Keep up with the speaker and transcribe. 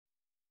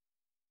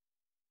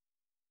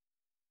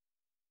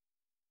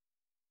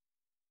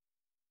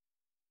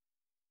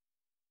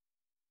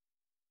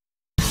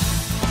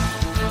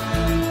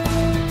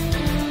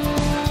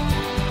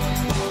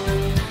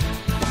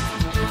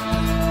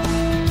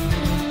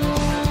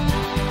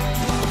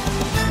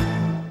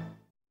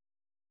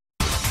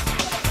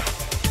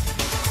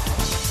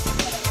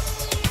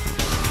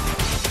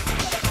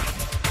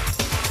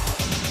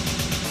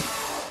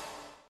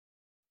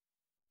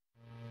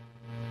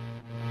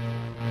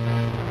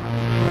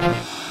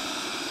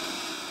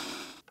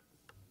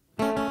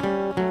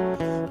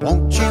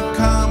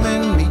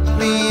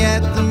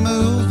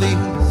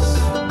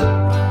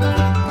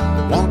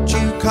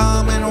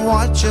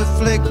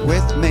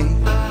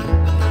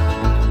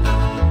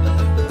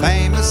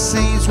famous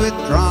scenes with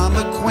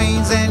drama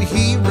queens and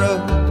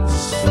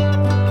heroes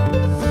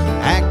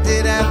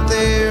acted out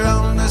there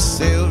on the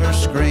silver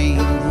screen.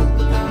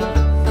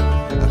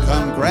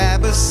 Come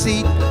grab a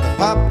seat, the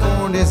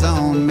popcorn is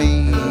on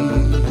me.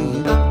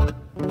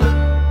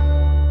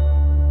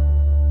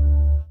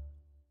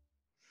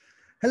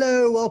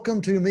 Hello,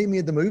 welcome to Meet Me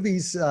at the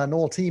Movies.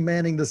 Noel T.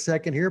 Manning II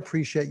here.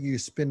 Appreciate you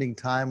spending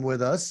time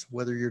with us,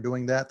 whether you're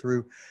doing that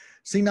through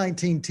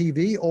C19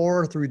 TV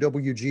or through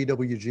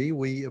WGWG.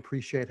 We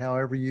appreciate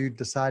however you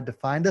decide to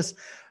find us.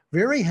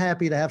 Very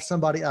happy to have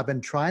somebody I've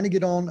been trying to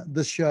get on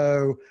the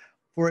show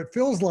for it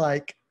feels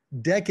like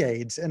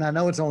decades, and I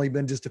know it's only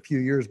been just a few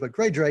years, but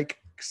Grae Drake,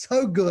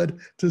 so good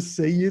to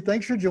see you.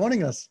 Thanks for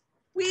joining us.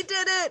 We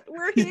did it.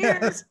 We're here.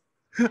 Yes.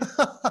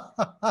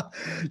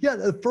 Yeah,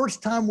 the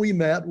first time we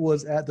met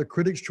was at the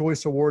Critics'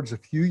 Choice Awards a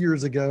few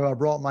years ago. I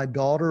brought my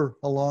daughter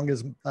along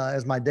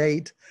as my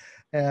date,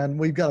 and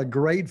we've got a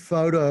great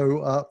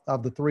photo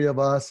of the three of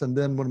us. And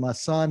then when my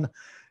son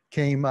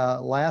came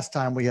last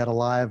time, we had a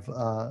live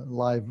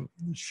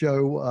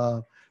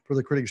show for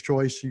the Critics'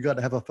 Choice. You got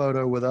to have a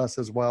photo with us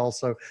as well.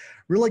 So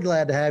really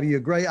glad to have you.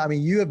 Great. I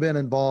mean, you have been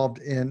involved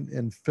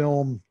in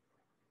film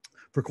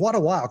for quite a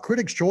while,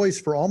 Critics' Choice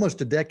for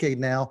almost a decade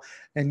now,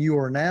 and you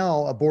are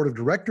now a board of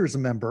directors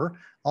member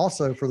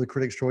also for the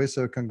Critics' Choice.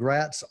 So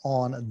congrats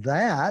on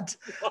that.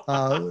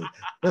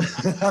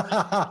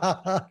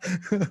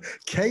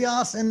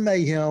 Chaos and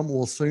mayhem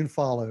will soon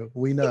follow.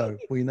 We know.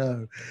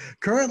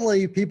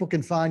 Currently, people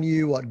can find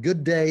you at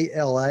Good Day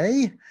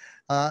LA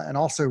and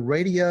also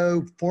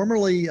radio,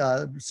 formerly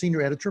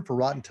senior editor for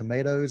Rotten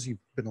Tomatoes. You've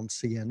been on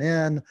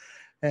CNN.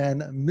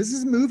 And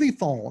Mrs. Movie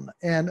Phone.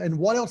 And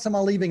what else am I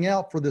leaving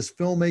out for this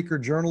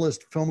filmmaker,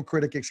 journalist, film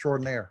critic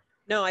extraordinaire?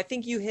 No, I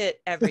think you hit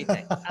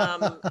everything.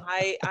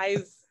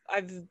 I've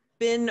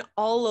been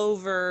all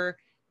over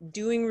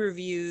doing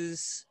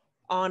reviews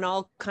on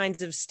all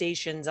kinds of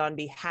stations on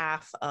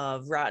behalf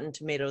of Rotten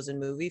Tomatoes and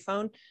Movie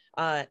Phone.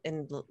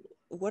 And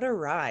what a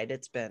ride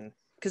it's been.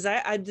 Because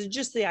I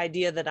just the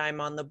idea that I'm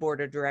on the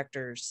board of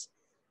directors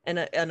and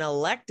an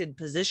elected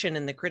position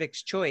in the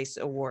Critics' Choice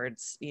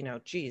Awards, you know,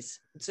 geez,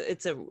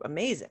 it's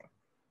amazing.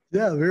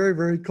 Yeah, very,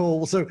 very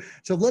cool. So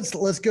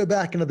let's go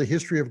back into the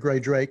history of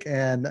Grae Drake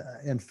and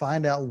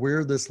find out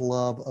where this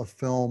love of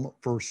film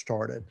first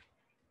started.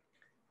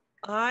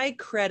 I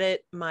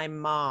credit my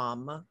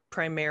mom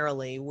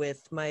primarily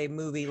with my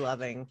movie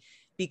loving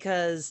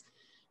because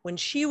when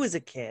she was a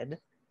kid,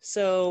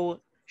 so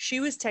she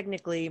was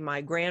technically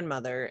my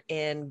grandmother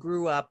and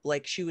grew up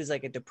like she was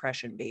like a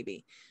Depression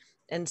baby.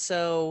 And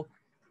so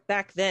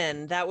back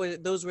then,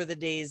 those were the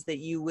days that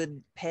you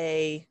would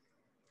pay,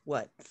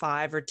 what,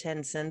 5 or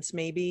 10 cents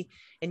maybe,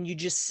 and you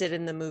just sit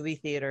in the movie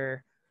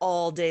theater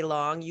all day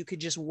long. You could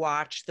just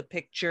watch the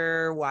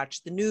picture,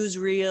 watch the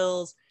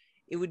newsreels.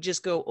 It would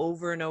just go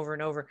over and over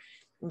and over.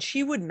 And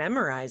she would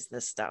memorize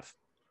this stuff.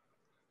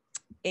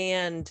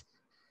 And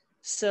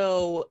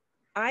so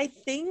I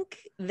think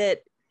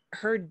that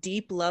her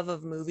deep love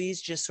of movies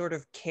just sort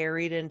of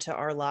carried into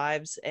our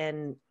lives.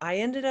 And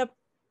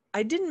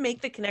I didn't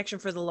make the connection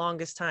for the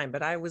longest time,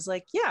 but I was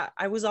like, yeah,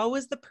 I was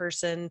always the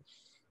person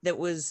that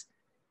was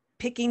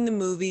picking the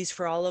movies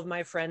for all of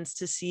my friends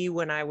to see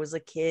when I was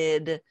a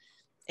kid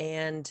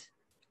and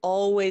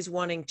always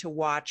wanting to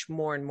watch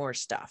more and more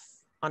stuff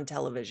on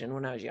television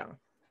when I was young.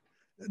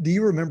 Do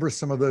you remember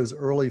some of those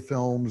early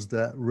films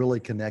that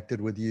really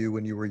connected with you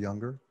when you were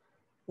younger?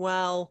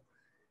 Well,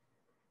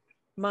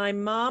 my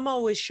mom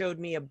always showed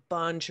me a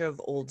bunch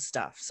of old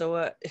stuff.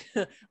 So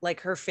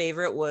like her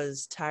favorite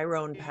was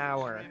Tyrone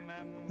Power.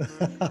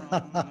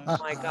 Oh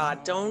my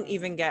God, don't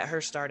even get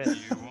her started.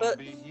 But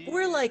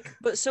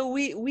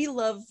we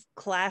love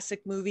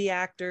classic movie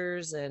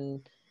actors,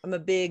 and I'm a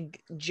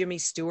big Jimmy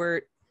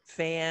Stewart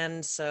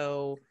fan.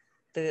 So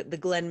the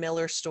Glenn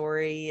Miller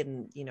story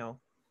and, you know,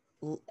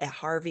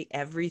 Harvey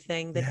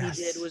Everything that he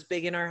did was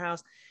big in our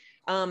house.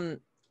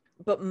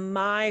 But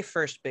my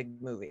first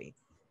big movie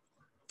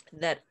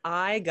that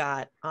I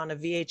got on a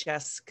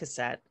VHS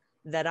cassette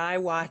that I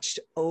watched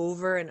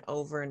over and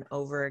over and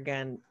over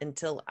again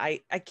until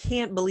I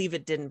can't believe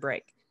it didn't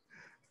break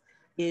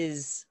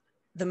is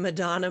the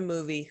Madonna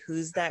movie,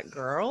 Who's That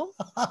Girl?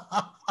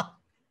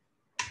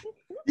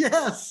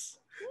 Yes.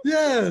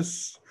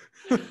 Just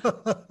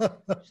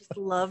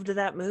loved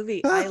that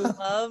movie. I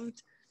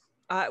loved,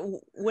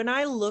 when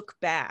I look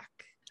back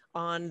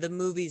on the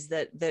movies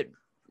that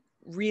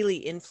really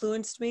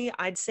influenced me,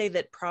 I'd say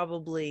that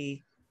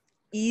probably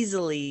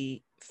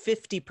easily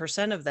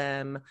 50% of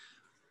them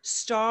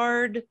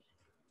starred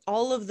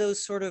all of those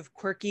sort of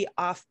quirky,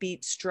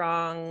 offbeat,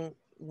 strong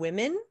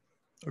women.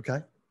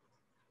 Okay.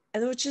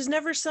 And which is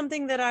never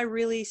something that I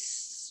really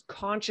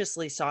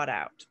consciously sought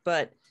out.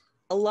 But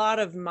a lot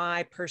of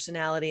my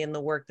personality and the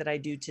work that I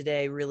do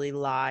today really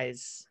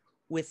lies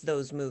with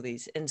those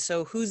movies. And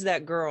so Who's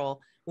That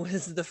Girl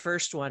was the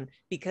first one,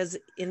 because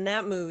in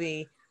that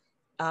movie,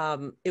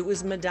 it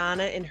was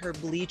Madonna in her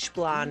bleach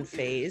blonde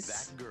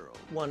phase,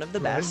 one of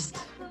the best.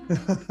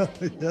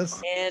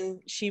 Yes.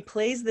 And she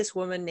plays this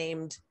woman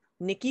named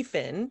Nikki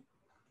Finn.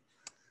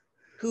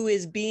 who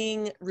is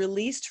being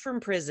released from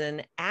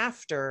prison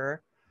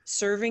after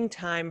serving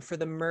time for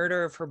the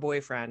murder of her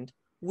boyfriend,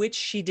 which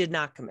she did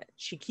not commit.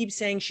 She keeps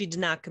saying she did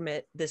not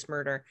commit this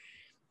murder,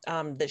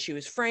 that she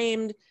was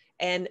framed.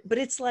 But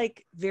it's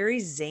like very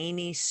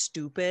zany,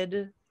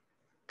 stupid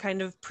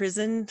kind of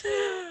prison.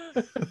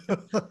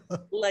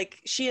 Like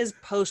she has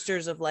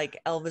posters of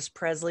like Elvis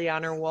Presley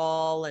on her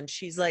wall, and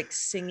she's like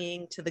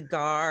singing to the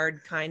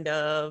guard kind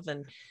of,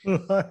 and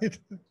Right.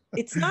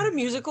 it's not a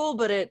musical,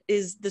 but it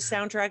is, the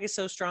soundtrack is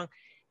so strong.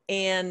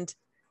 And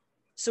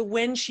so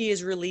when she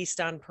is released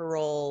on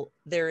parole,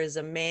 there is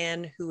a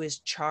man who is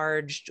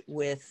charged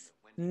with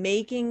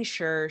making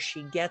sure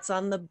she gets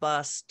on the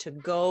bus to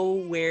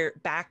go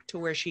back to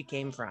where she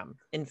came from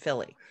in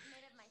Philly.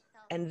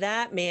 And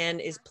that man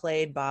is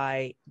played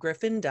by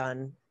Griffin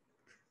Dunn,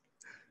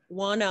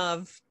 one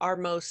of our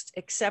most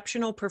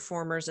exceptional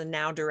performers and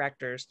now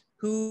directors,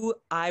 who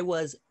I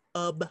was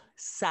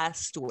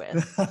obsessed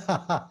with.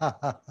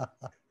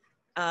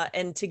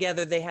 And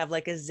together they have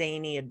like a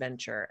zany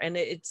adventure. And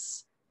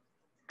it's,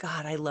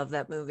 God, I love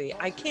that movie.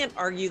 I can't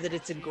argue that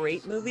it's a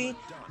great movie,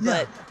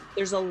 but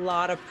there's a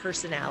lot of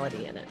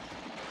personality in it.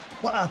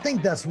 Well, I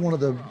think that's one of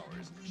the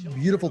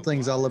beautiful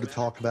things I love to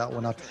talk about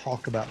when I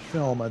talk about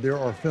film. There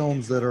are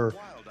films that are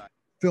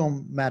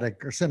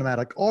filmatic or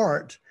cinematic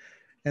art,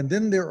 and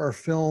then there are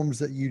films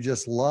that you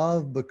just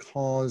love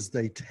because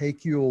they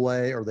take you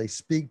away, or they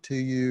speak to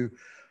you,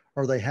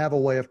 or they have a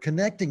way of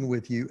connecting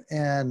with you.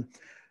 And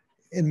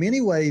in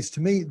many ways,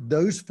 to me,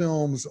 those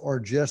films are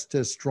just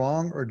as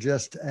strong or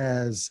just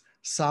as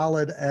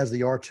solid as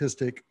the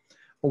artistic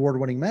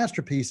award-winning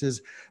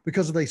masterpieces,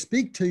 because if they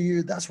speak to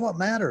you, that's what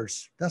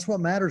matters. That's what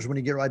matters when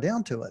you get right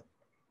down to it.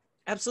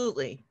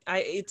 Absolutely.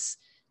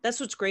 That's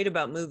what's great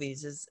about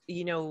movies is,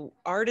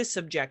 art is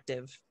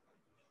subjective.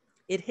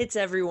 It hits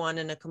everyone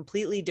in a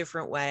completely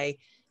different way,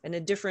 and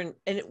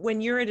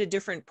when you're at a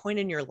different point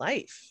in your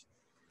life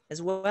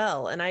as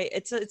well. And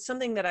it's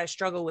something that I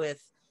struggle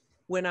with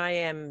when I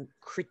am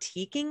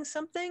critiquing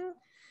something,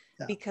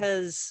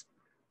 because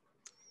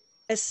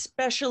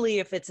especially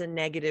if it's a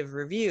negative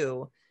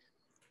review,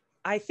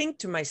 I think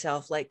to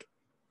myself, like,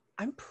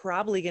 I'm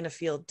probably going to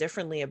feel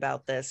differently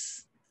about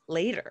this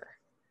later.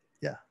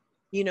 Yeah.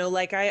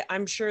 Like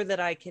I'm sure that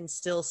I can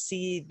still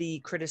see the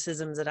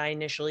criticisms that I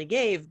initially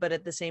gave, but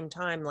at the same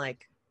time,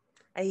 like,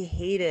 I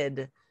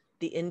hated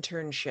The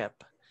Internship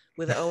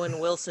with Owen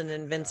Wilson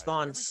and Vince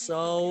Vaughn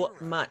so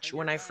much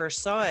when I first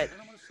saw it.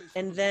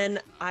 And then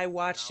I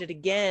watched it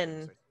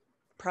again,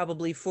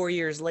 probably 4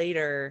 years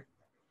later,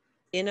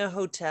 in a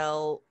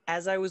hotel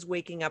as I was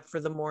waking up for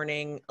the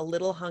morning, a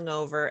little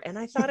hungover, and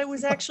I thought it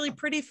was actually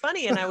pretty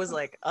funny. And I was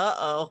like,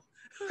 uh-oh.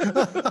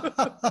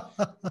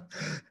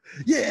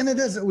 Yeah, and it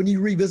does. When you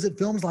revisit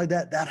films like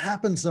that, that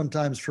happens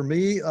sometimes. For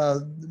me,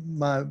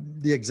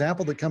 the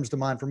example that comes to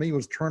mind for me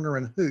was Turner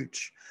and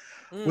Hooch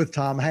with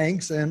Tom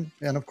Hanks and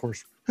of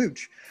course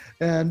Hooch.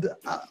 And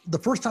the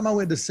first time I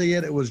went to see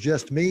it, it was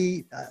just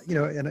me.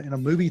 In a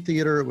movie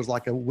theater. It was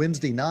like a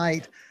Wednesday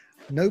night.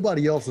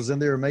 Nobody else was in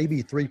there.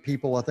 Maybe 3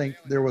 people. I think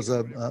there was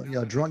a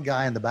drunk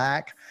guy in the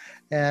back,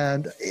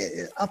 and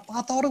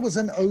I thought it was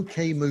an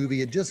okay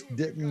movie. It just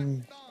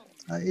didn't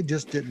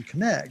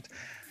connect.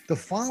 The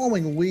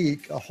following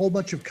week, a whole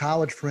bunch of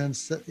college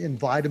friends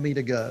invited me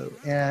to go,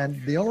 and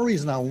the only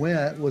reason I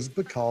went was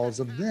because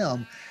of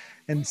them.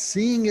 And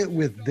seeing it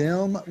with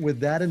them, with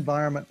that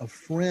environment of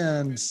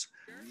friends,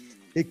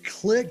 it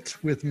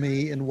clicked with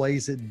me in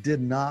ways it did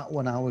not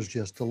when I was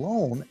just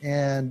alone.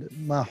 And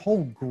my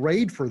whole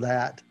grade for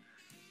that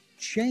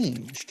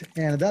changed.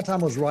 And at that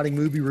time I was writing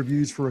movie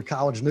reviews for a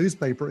college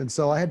newspaper. And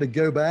so I had to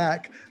go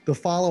back the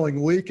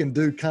following week and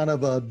do kind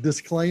of a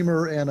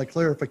disclaimer and a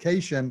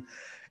clarification.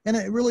 And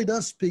it really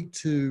does speak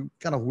to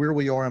kind of where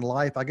we are in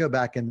life. I go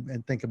back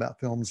and think about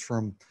films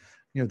from,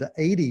 the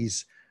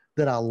 80s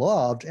that I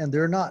loved, and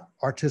they're not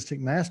artistic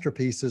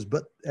masterpieces,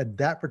 but at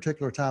that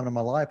particular time in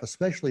my life,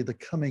 especially the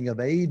coming of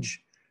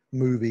age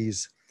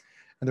movies,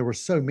 and there were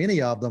so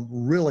many of them,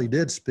 really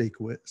did speak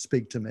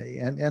to me.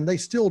 And they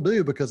still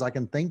do, because I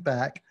can think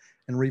back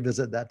and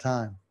revisit that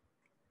time.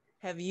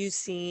 Have you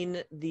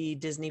seen the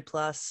Disney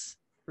Plus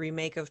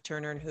remake of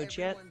Turner and Hooch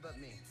yet?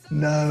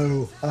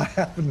 No, I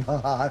have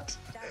not.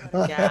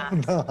 I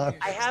have not.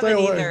 I haven't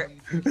either.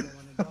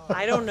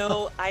 I don't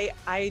know.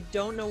 I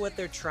don't know what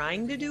they're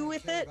trying to do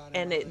with it,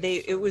 and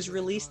it was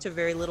released to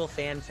very little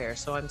fanfare,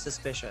 so I'm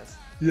suspicious.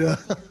 Yeah.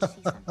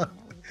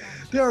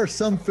 There are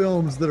some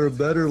films that are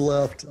better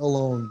left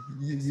alone.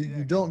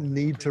 You don't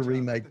need to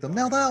remake them.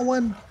 Now that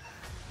one,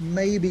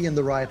 maybe in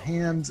the right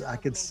hands, I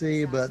could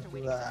see, but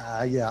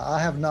yeah, I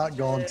have not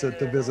gone to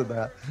visit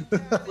that.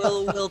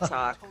 We'll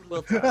talk.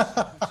 We'll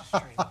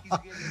talk.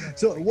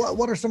 So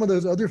what are some of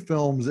those other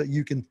films that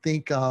you can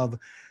think of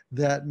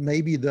that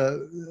maybe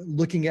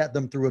looking at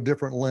them through a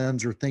different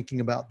lens or thinking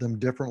about them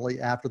differently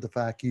after the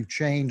fact, you've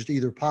changed,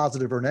 either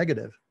positive or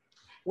negative?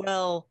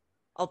 Well,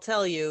 I'll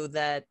tell you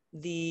that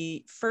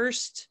the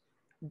first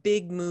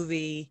big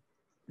movie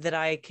that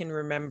I can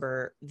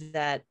remember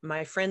that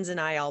my friends and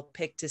I all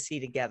picked to see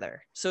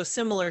together. So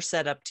similar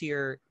setup to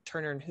your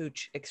Turner and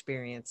Hooch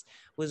experience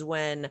was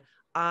when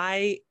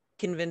I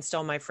convinced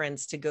all my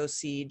friends to go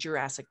see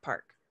Jurassic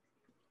Park.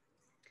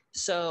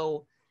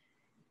 So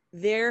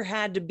there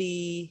had to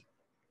be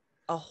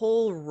a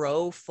whole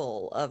row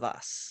full of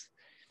us,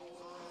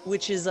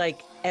 which is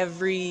like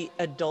every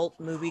adult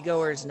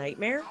moviegoer's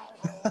nightmare.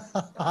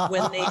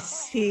 When they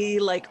see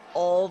like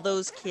all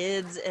those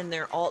kids and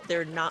they're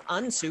not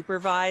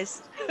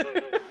unsupervised.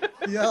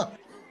 Yeah.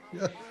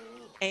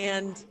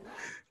 And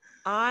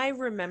I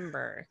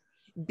remember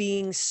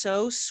being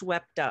so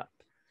swept up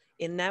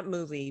in that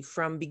movie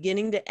from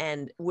beginning to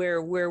end,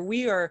 where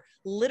we are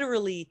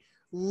literally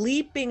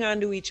leaping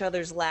onto each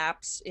other's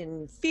laps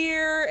in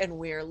fear, and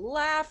we're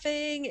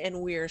laughing,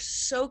 and we're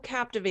so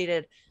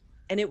captivated.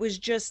 And it was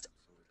just,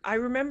 I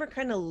remember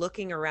kind of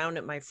looking around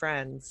at my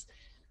friends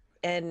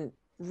and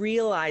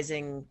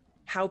realizing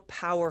how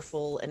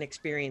powerful an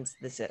experience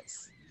this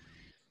is.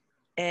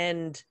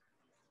 And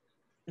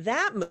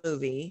that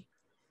movie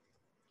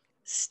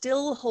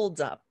still holds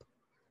up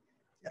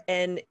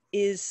and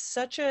is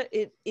such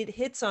it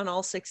hits on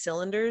all 6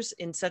 cylinders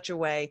in such a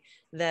way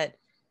that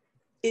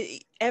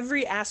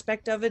every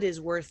aspect of it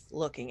is worth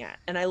looking at.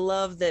 And I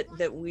love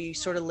that we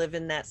sort of live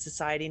in that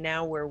society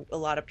now where a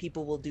lot of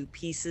people will do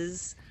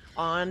pieces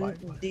on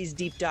these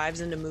deep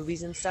dives into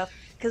movies and stuff.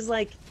 Because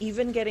like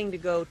even getting to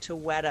go to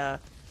Weta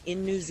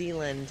in New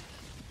Zealand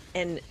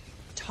and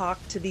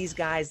talk to these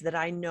guys that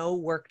I know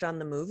worked on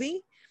the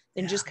movie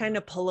and just kind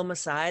of pull them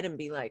aside and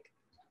be like,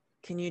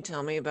 can you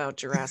tell me about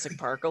Jurassic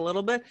Park a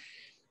little bit?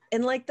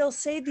 And like they'll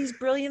say these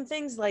brilliant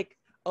things like,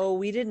 oh,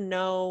 we didn't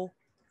know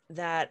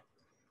that,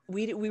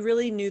 we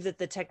really knew that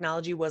the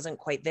technology wasn't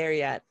quite there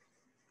yet.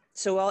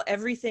 So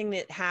everything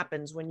that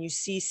happens when you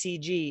see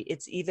CG,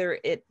 it's either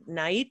at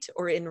night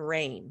or in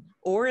rain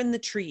or in the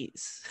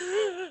trees.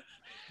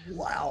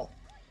 Wow.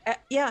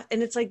 Yeah.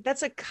 And it's like,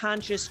 that's a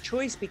conscious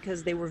choice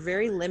because they were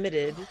very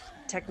limited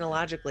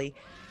technologically.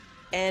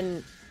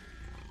 And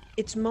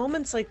it's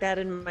moments like that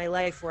in my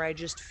life where I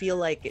just feel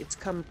like it's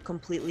come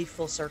completely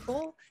full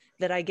circle,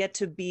 that I get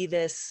to be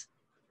this,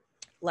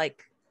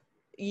 like,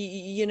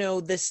 you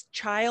know, this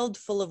child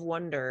full of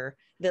wonder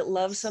that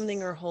loves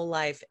something her whole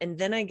life. And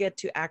then I get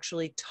to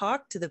actually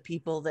talk to the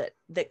people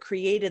that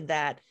created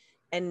that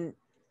and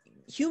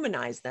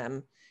humanize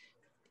them.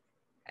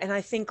 And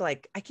I think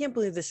like, I can't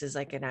believe this is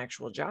like an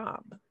actual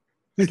job.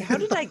 Like, how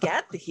did I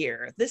get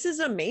here? This is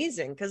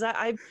amazing. Cause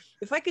I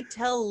if I could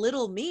tell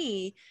little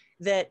me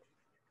that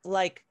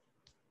like,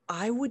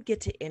 I would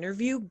get to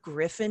interview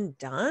Griffin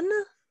Dunn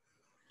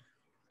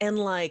and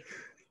like,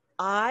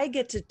 I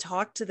get to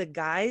talk to the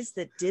guys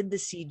that did the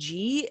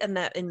CG and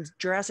that in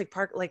Jurassic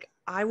Park, like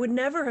I would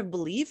never have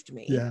believed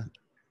me. Yeah.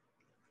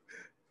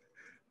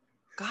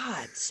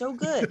 God, so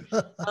good.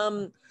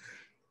 But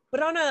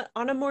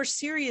on a more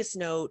serious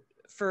note,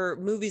 for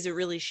movies that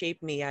really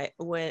shaped me, I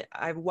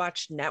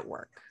watched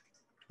Network.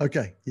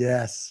 Okay.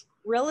 Yes.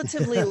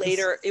 Relatively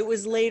later. It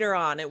was later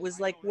on. It was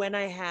like when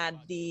I had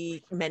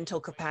the mental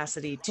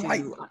capacity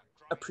to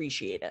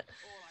appreciate it.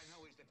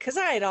 Because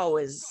I had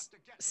always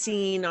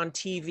seen on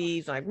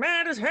TV like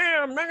mad as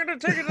hell, I'm not gonna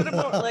take it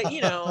anymore. Like,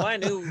 you know, I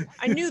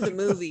knew the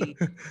movie,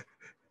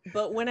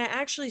 but when I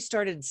actually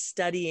started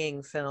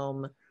studying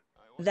film,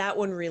 that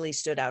one really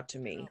stood out to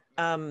me.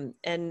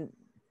 And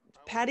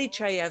Paddy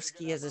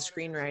Chayefsky as a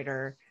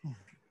screenwriter,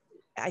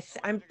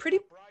 I'm pretty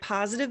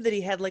positive that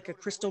he had like a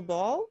crystal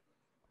ball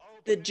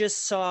that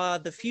just saw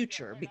the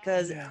future,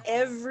 because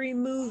every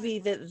movie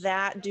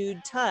that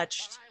dude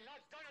touched,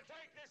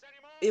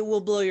 it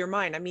will blow your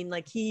mind. I mean,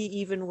 like he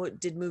even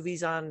did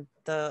movies on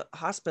the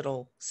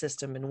hospital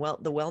system and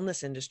the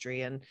wellness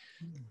industry and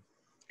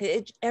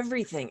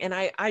everything. And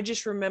I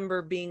just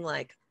remember being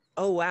like,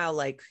 oh, wow.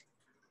 Like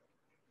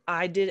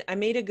I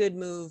made a good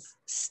move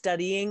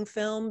studying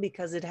film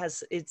because it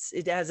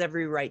has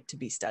every right to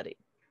be studied.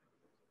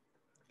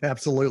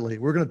 Absolutely.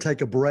 We're going to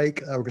take a break.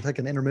 We're going to take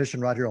an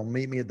intermission right here on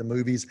Meet Me at the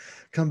Movies.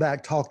 Come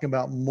back talking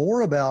about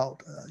more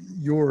about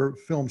your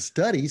film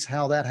studies,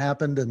 how that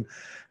happened and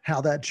how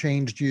that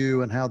changed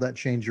you and how that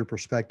changed your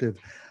perspective.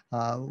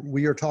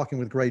 We are talking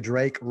with Grae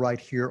Drake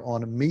right here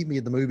on Meet Me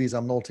at the Movies.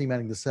 I'm Noel T.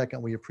 Manning II.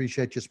 We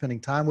appreciate you spending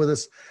time with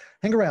us.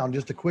 Hang around,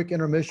 just a quick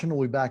intermission.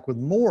 We'll be back with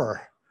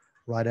more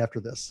right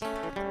after this.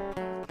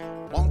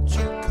 Won't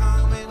you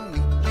come and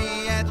meet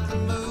me at the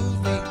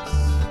movies?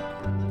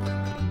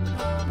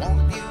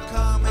 Won't you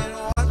come and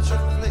watch a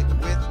flick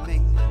with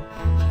me?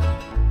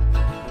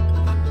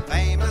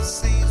 Famous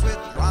scenes with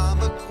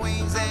drama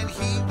queens and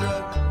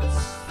heroes,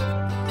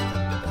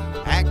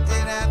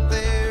 acting out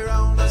there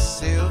on a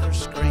silver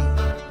screen.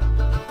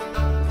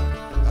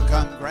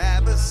 Come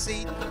grab a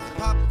seat,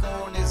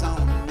 popcorn is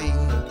on me.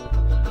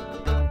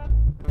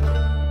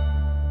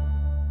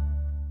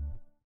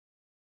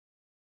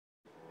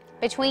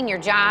 Between your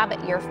job,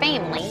 your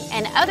family,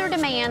 and other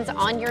demands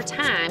on your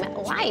time,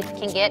 life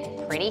can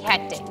get pretty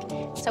hectic.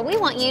 So we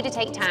want you to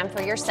take time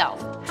for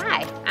yourself.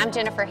 Hi, I'm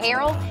Jennifer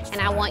Harrell,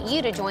 and I want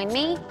you to join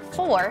me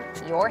for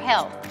your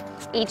health.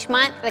 Each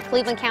month, the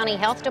Cleveland County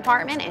Health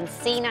Department and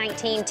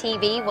C19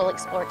 TV will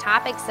explore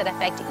topics that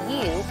affect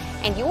you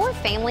and your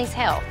family's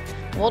health.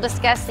 We'll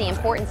discuss the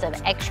importance of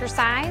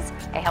exercise,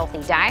 a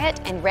healthy diet,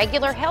 and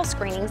regular health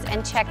screenings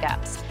and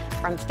checkups.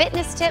 From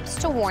fitness tips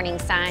to warning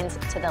signs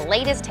to the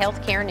latest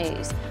healthcare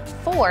news.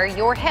 For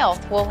Your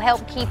Health will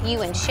help keep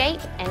you in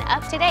shape and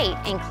up to date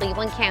in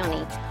Cleveland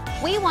County.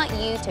 We want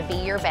you to be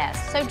your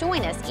best, so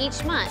join us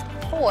each month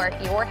for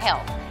Your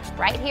Health,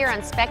 right here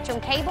on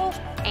Spectrum Cable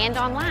and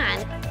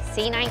online,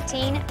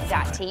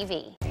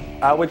 C19.TV.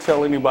 I would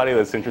tell anybody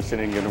that's interested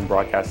in getting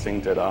broadcasting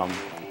that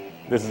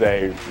this is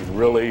a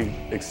really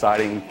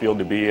exciting field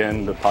to be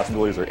in. The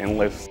possibilities are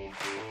endless.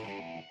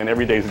 And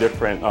every day is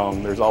different.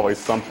 There's always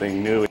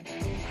something new.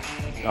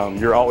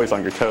 You're always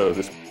on your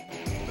toes.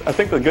 I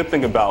think the good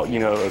thing about,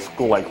 a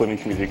school like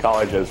Cleveland Community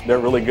College is they're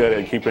really good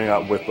at keeping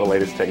up with the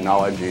latest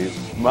technologies.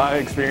 My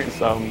experience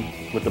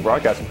with the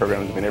broadcasting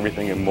program has been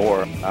everything and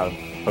more. I've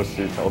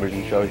hosted a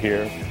television show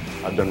here.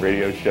 I've done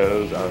radio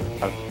shows.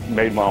 I've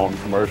made my own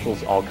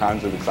commercials, all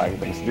kinds of exciting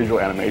things, digital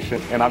animation.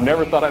 And I've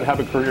never thought I'd have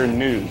a career in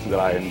news that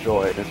I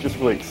enjoy. It's just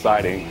really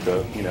exciting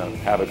to,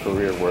 have a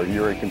career where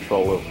you're in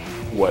control of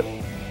what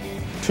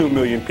 2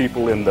 million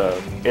people in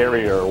the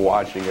area are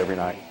watching every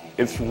night.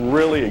 It's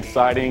really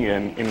exciting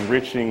and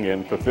enriching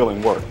and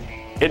fulfilling work.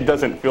 It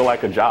doesn't feel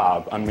like a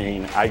job.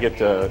 I get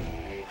to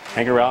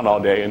hang around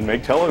all day and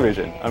make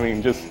television.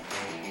 Just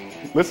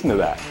listen to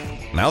that.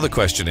 Now the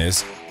question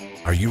is,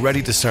 are you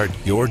ready to start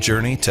your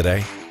journey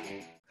today?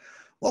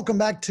 Welcome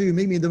back to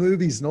Meet Me in the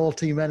Movies. Noel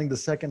T. Manning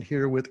II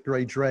here with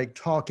Grae Drake,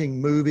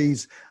 talking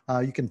movies.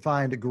 You can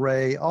find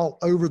Grae all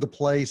over the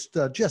place.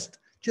 Just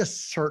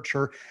search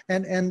her.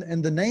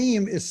 And the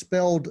name is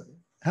spelled,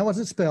 how is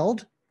it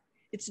spelled?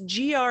 It's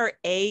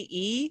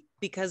Grae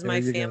because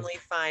my family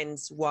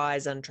finds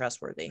Y's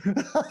untrustworthy.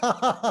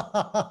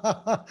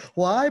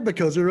 Why?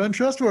 Because they're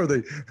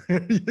untrustworthy.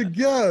 There you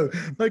go.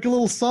 Make a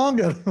little song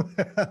out of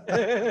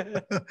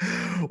that.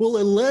 Well,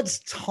 let's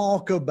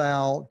talk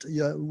about,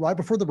 right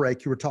before the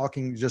break, you were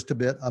talking just a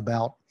bit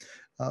about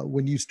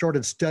when you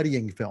started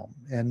studying film,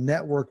 and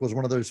Network was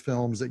one of those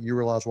films that you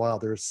realized, wow,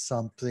 there's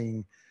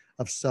something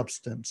of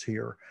substance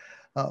here.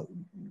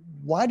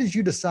 Why did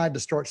you decide to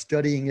start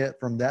studying it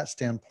from that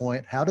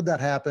standpoint? How did that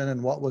happen,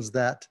 and what was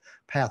that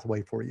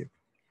pathway for you?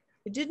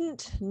 I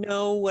didn't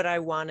know what I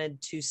wanted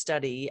to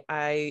study.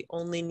 I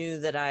only knew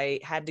that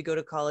I had to go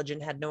to college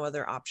and had no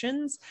other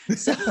options.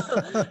 So,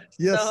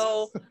 Yes.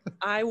 So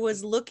I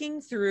was looking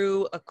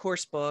through a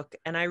course book,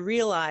 and I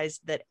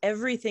realized that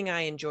everything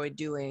I enjoyed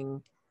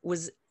doing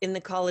was in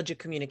the College of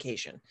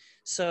Communication.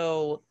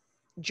 So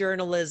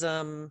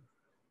journalism,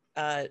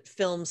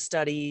 film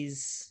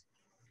studies,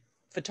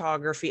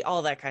 photography,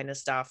 all that kind of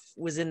stuff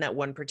was in that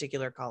one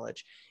particular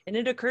college. And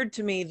it occurred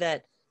to me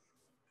that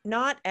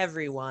not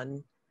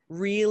everyone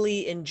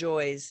really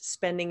enjoys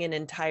spending an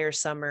entire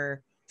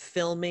summer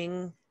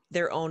filming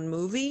their own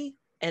movie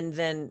and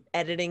then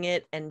editing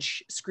it and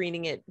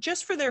screening it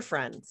just for their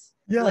friends.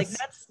 Yes. Like,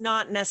 that's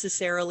not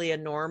necessarily a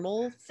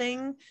normal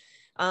thing.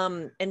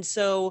 And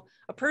so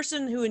a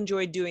person who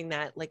enjoyed doing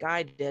that, like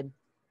I did,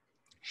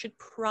 should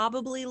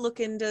probably look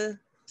into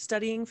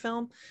studying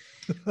film.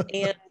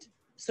 And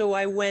so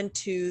I went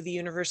to the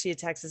University of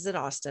Texas at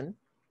Austin.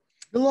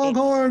 The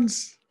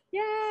Longhorns.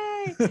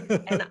 Yay!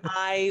 And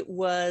I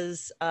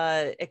was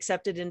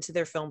accepted into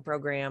their film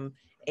program,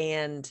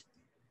 and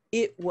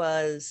it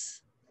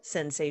was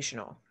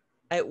sensational.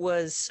 It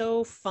was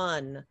so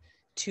fun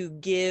to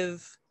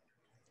give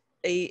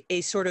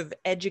a sort of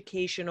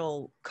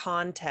educational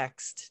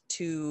context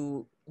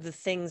to the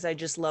things I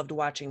just loved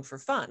watching for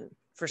fun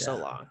for so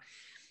long.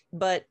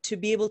 But to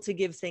be able to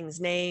give things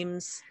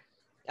names,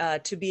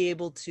 to be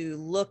able to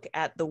look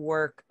at the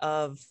work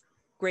of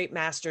great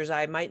masters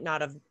I might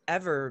not have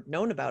ever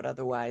known about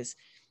otherwise,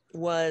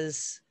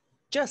 was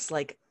just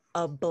like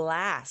a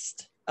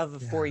blast of a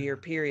 4-year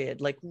period,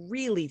 like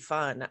really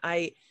fun.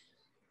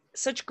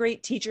 Such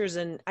great teachers,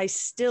 and I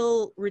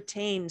still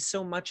retain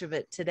so much of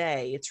it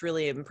today. It's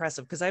really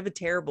impressive because I have a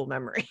terrible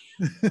memory.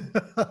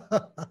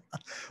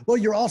 Well,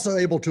 you're also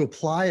able to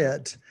apply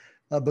it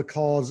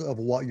because of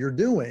what you're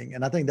doing.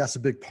 And I think that's a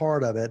big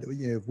part of it.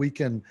 If we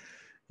can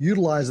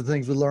utilize the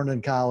things we learned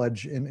in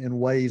college in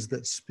ways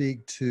that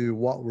speak to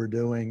what we're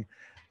doing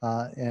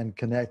and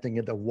connecting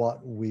it to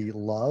what we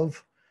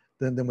love,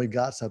 then we've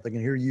got something.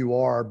 And here you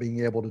are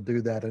being able to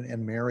do that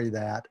and marry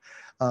that.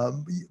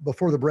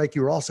 Before the break,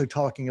 you were also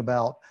talking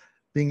about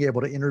being able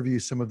to interview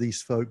some of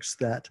these folks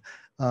that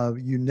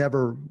you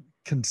never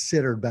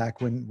considered back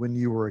when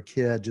you were a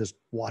kid, just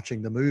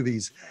watching the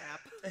movies.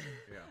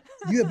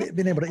 You have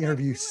been able to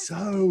interview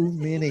so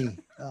many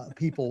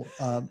people,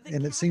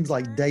 and it seems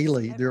like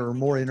daily there are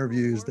more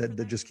interviews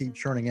that just keep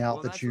churning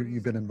out that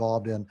you've been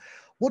involved in.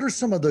 What are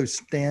some of those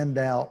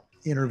standout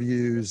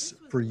interviews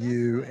for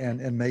you,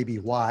 and maybe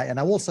why? And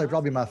I will say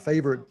probably my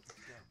favorite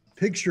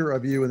picture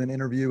of you in an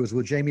interview is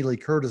with Jamie Lee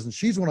Curtis, and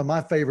she's one of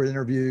my favorite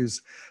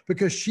interviews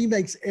because she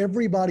makes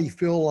everybody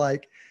feel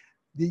like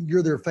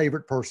you're their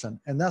favorite person.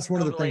 And that's one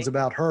of the things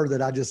about her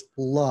that I just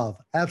love.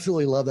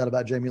 Absolutely love that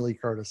about Jamie Lee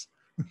Curtis.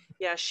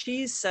 Yeah,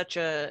 she's such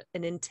an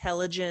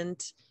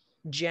intelligent,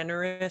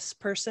 generous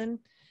person.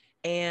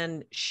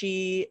 And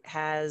she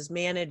has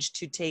managed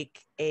to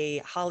take a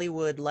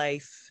Hollywood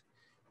life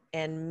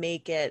and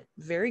make it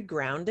very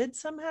grounded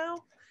somehow.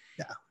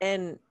 Yeah.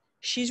 And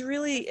she's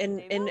really,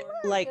 and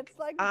like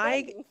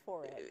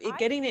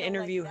getting to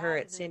interview her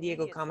at San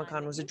Diego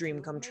Comic-Con was a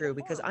dream come true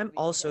because I'm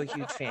also a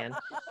huge fan.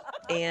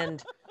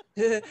 And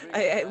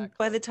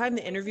by the time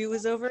the interview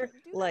was over,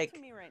 like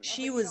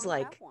she was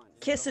like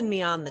kissing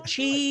me on the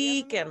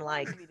cheek and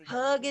like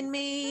hugging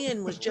me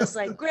and was just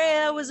like,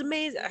 Grae was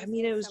amazing. I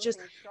mean, it was just,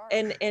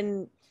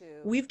 and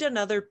we've done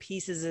other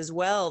pieces as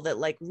well that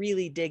like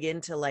really dig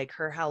into like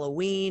her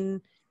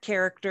Halloween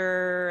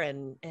character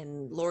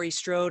and Laurie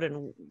Strode,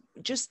 and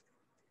just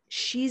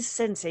she's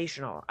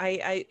sensational.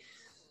 I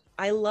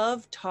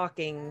love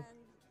talking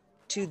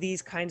to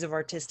these kinds of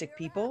artistic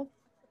people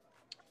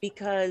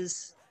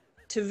because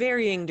to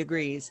varying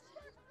degrees,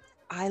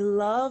 I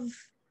love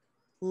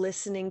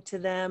listening to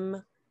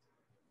them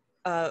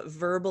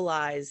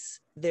verbalize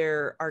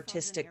their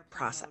artistic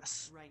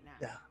process.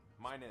 Yeah.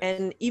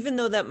 And even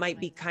though that might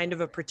be kind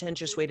of a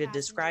pretentious way to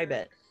describe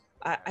it,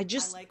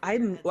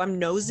 I'm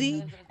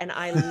nosy and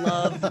I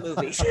love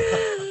movies.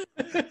 I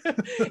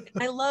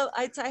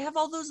have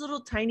all those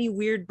little tiny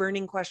weird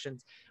burning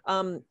questions.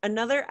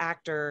 Another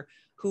actor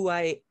who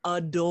I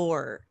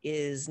adore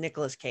is Nic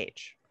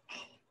Cage,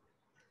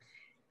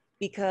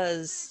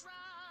 because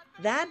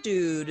that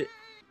dude,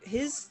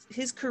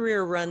 his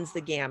career runs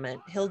the gamut.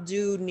 He'll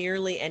do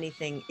nearly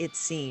anything, it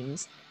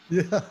seems.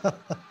 Yeah.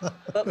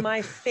 But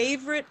my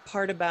favorite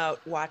part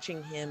about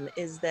watching him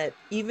is that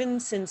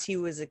even since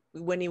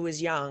when he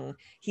was young,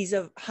 he's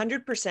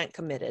 100%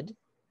 committed.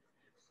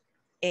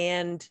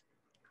 And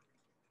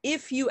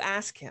if you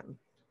ask him,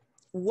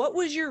 what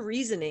was your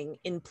reasoning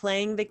in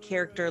playing the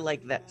character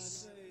like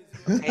this?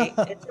 Okay,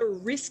 it's a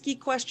risky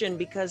question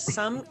because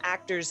some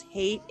actors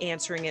hate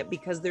answering it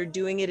because they're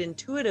doing it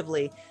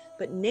intuitively.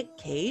 But Nic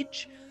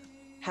Cage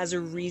has a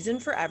reason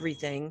for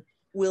everything.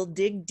 We'll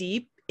dig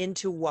deep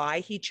into why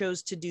he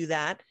chose to do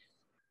that.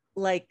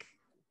 Like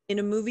in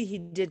a movie he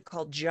did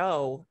called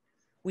Joe,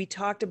 we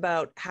talked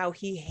about how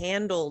he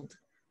handled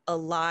a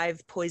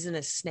live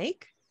poisonous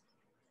snake,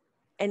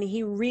 and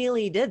he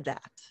really did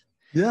that.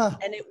 Yeah.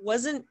 And it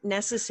wasn't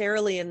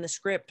necessarily in the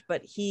script,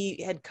 but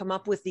he had come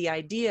up with the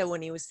idea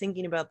when he was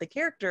thinking about the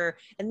character.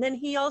 And then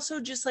he also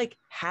just like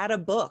had a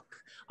book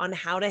on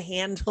how to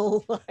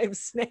handle live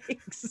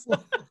snakes.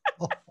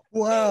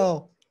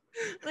 Wow.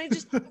 And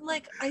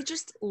I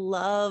just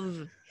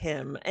love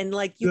him. And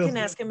like, you can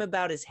ask him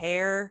about his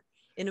hair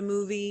in a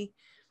movie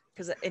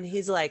and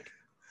he's like,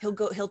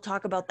 he'll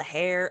talk about the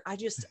hair. I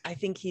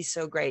think he's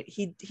so great.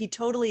 He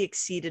totally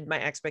exceeded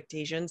my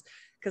expectations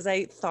because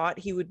I thought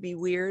he would be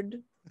weird,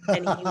 and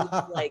he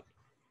was like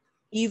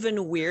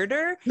even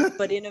weirder,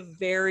 but in a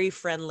very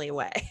friendly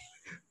way.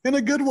 In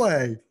a good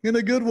way.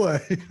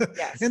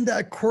 Yes. In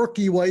that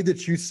quirky way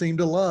that you seem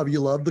to love.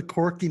 You love the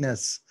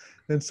quirkiness.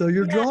 And so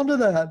you're drawn to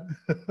that.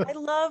 I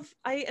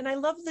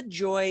love the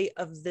joy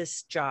of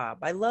this job.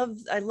 I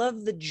love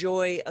the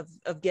joy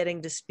of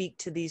getting to speak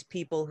to these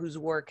people whose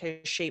work has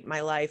shaped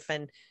my life,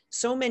 and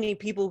so many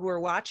people who are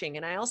watching.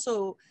 And I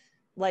also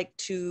like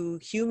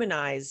to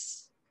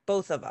humanize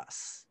both of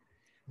us,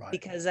 right?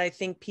 Because I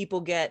think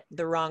people get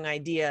the wrong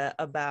idea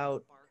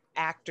about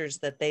actors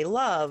that they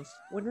love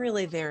when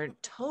really they're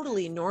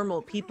totally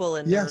normal people,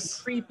 and they're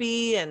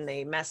creepy and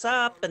they mess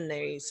up and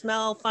they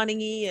smell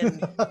funny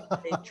and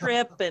they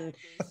trip. And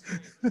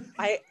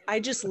I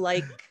just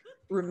like,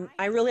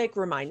 I really like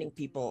reminding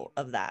people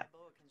of that.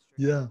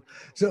 Yeah.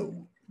 So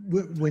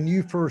when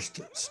you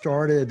first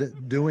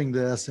started doing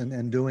this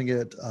and doing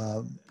it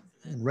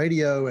in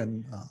radio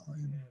and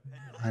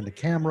behind a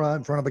camera,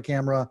 in front of a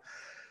camera,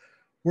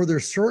 were there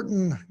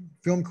certain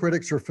film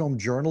critics or film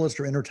journalists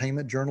or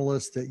entertainment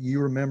journalists that you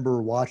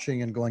remember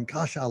watching and going,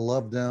 gosh, I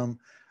love them.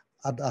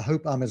 I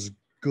hope I'm as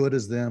good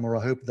as them, or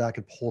I hope that I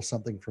could pull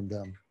something from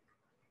them?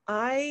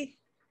 I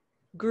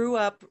grew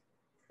up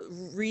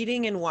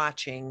reading and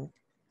watching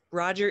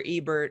Roger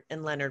Ebert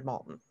and Leonard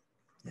Maltin.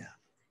 Yeah.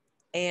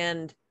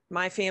 And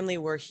my family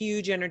were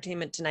huge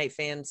Entertainment Tonight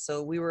fans.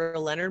 So we were a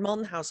Leonard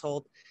Maltin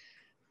household.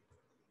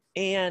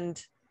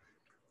 And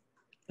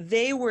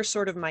they were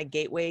sort of my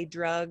gateway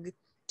drug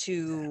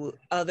to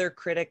other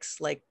critics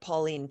like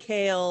Pauline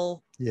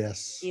Kael.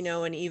 Yes. You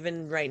know, and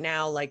even right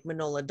now, like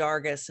Manohla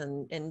Dargis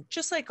and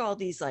just like all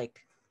these like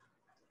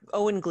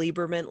Owen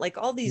Gleiberman, like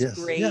all these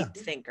great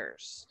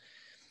thinkers.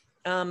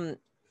 I'm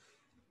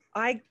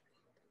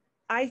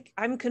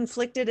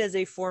conflicted as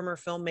a former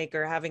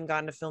filmmaker, having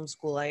gone to film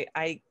school.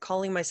 I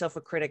calling myself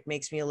a critic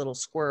makes me a little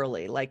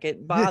squirrely. Like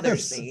it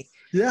bothers me.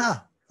 Yeah,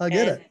 I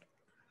get it.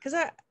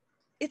 Because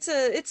it's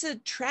a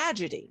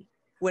tragedy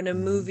when a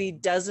movie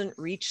doesn't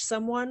reach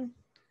someone,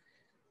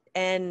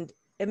 and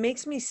it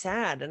makes me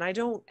sad. And I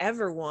don't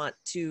ever want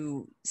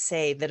to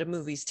say that a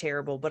movie's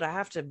terrible, but I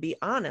have to be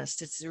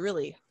honest, it's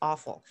really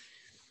awful.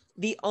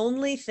 The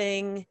only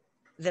thing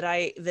that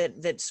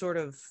that sort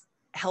of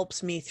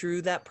helps me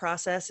through that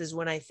process is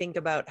when I think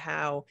about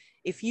how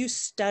if you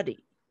study,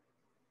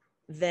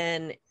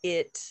 then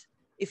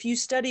if you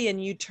study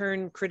and you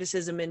turn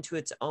criticism into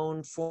its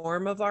own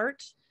form of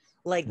art,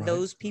 like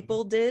those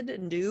people did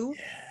and do,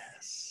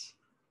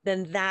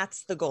 then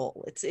that's the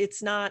goal.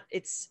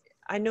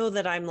 I know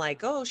that I'm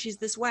like, oh, she's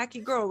this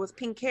wacky girl with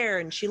pink hair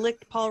and she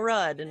licked Paul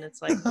Rudd. And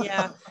it's like,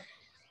 yeah,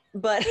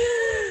 but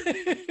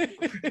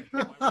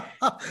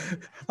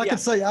I can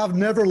say I've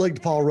never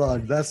licked Paul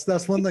Rudd.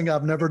 That's one thing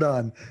I've never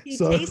done. He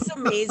tastes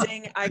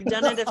amazing. I've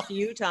done it a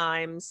few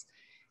times.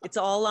 It's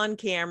all on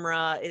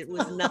camera. It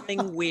was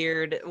nothing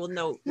weird. Well,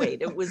 no,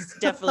 wait, it was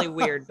definitely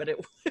weird, but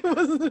it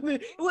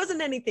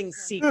wasn't anything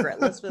secret.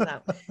 Let's put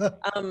that.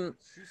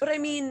 But I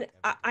mean,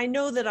 I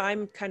know that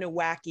I'm kind of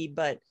wacky,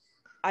 but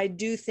I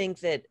do think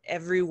that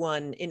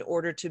everyone, in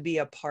order to be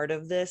a part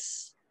of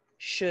this,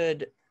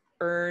 should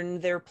earn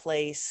their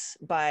place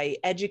by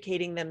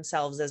educating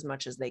themselves as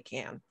much as they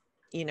can,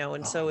 you know,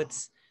 and so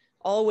it's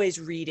always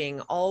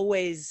reading,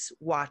 always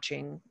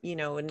watching, you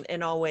know,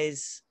 and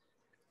always,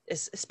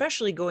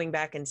 especially going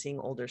back and seeing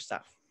older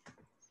stuff.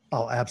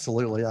 Oh,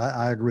 absolutely.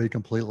 I agree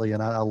completely.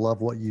 And I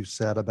love what you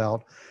said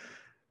about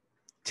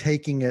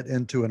taking it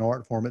into an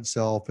art form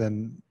itself.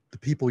 And the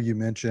people you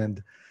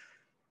mentioned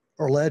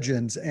are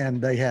legends, and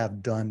they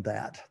have done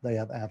that. They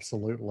have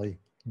absolutely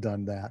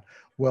done that.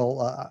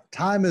 Well,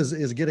 time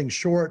is getting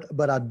short,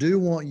 but I do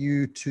want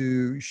you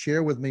to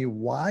share with me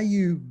why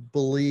you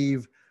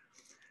believe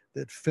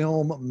that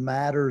film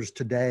matters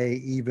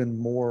today even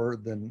more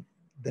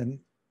than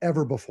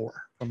ever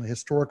before from a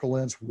historical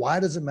lens. Why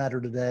does it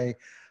matter today?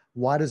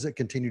 Why does it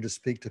continue to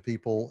speak to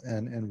people?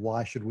 And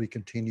why should we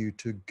continue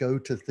to go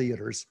to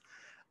theaters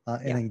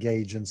and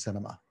engage in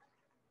cinema?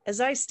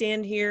 As I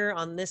stand here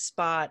on this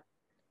spot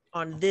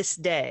on this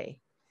day,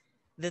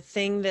 the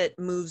thing that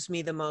moves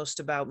me the most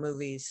about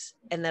movies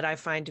and that I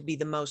find to be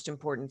the most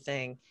important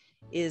thing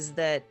is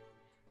that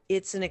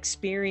it's an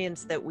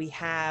experience that we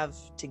have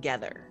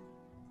together.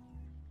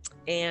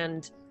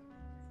 And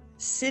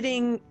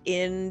sitting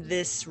in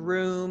this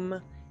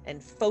room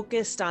and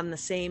focused on the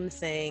same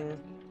thing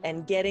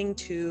and getting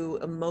to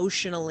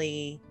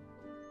emotionally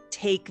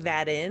take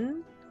that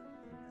in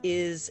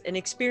is an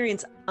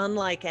experience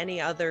unlike any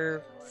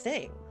other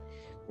thing.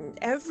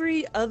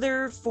 Every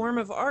other form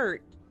of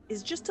art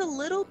is just a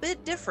little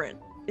bit different.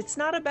 It's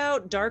not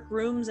about dark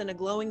rooms and a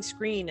glowing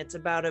screen. It's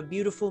about a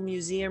beautiful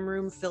museum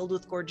room filled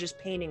with gorgeous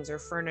paintings or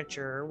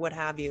furniture or what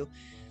have you.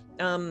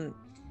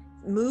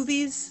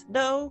 Movies,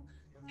 though,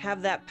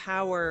 have that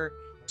power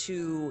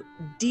to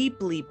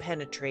deeply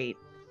penetrate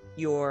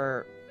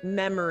your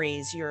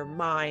memories, your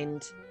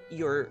mind,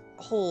 your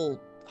whole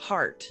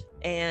heart.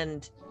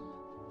 And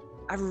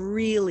I've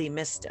really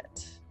missed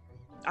it.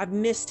 I've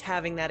missed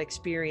having that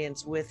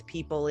experience with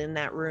people in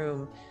that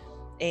room,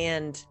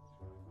 and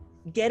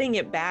getting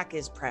it back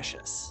is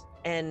precious.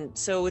 And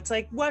so it's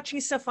like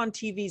watching stuff on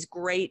TV is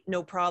great,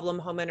 no problem.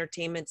 Home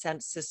entertainment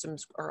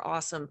systems are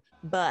awesome,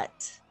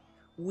 but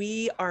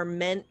we are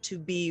meant to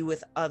be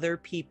with other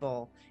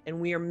people, and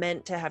we are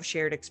meant to have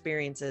shared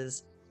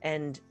experiences,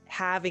 and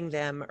having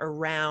them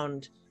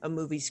around a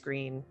movie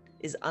screen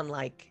is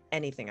unlike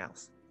anything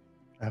else.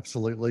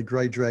 Absolutely.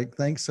 Grae Drake,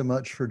 thanks so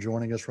much for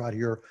joining us right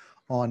here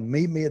on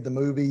Meet Me at the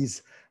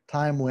Movies.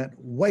 Time went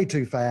way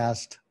too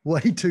fast,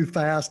 way too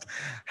fast.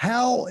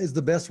 How is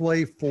the best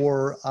way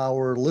for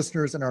our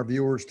listeners and our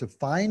viewers to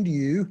find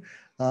you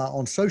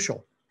on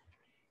social?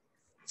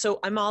 So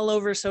I'm all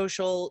over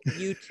social,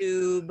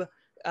 YouTube,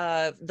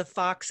 the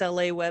Fox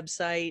LA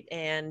website,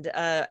 and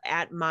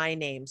at my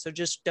name. So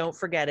just don't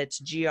forget,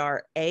 it's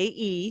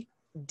GraeDrake,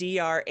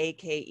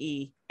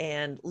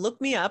 and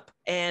look me up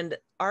and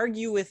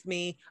argue with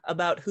me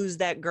about who's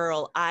that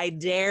girl. I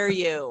dare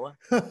you.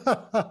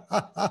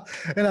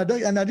 And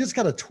I just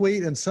got a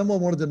tweet, and someone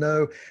wanted to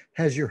know,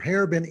 has your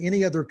hair been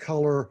any other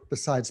color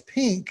besides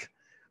pink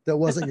that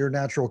wasn't your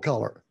natural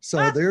color?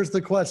 So there's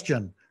the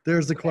question.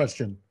 There's the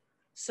question.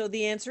 So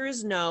the answer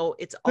is no.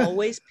 It's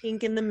always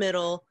pink in the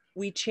middle.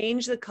 We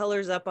change the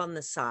colors up on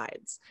the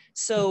sides.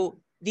 So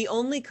the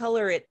only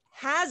color it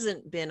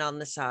hasn't been on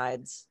the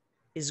sides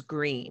is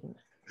green.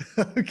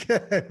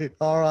 Okay.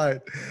 All right.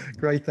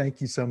 Great.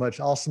 Thank you so much.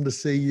 Awesome to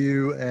see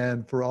you.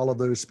 And for all of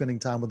those spending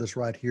time with us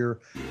right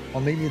here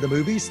on Meet Me at the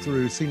Movies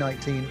through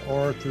C19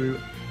 or through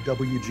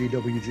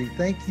WGWG.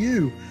 Thank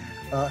you.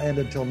 And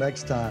until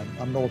next time,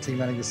 I'm Noel T.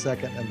 Manning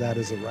II, and that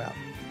is a wrap.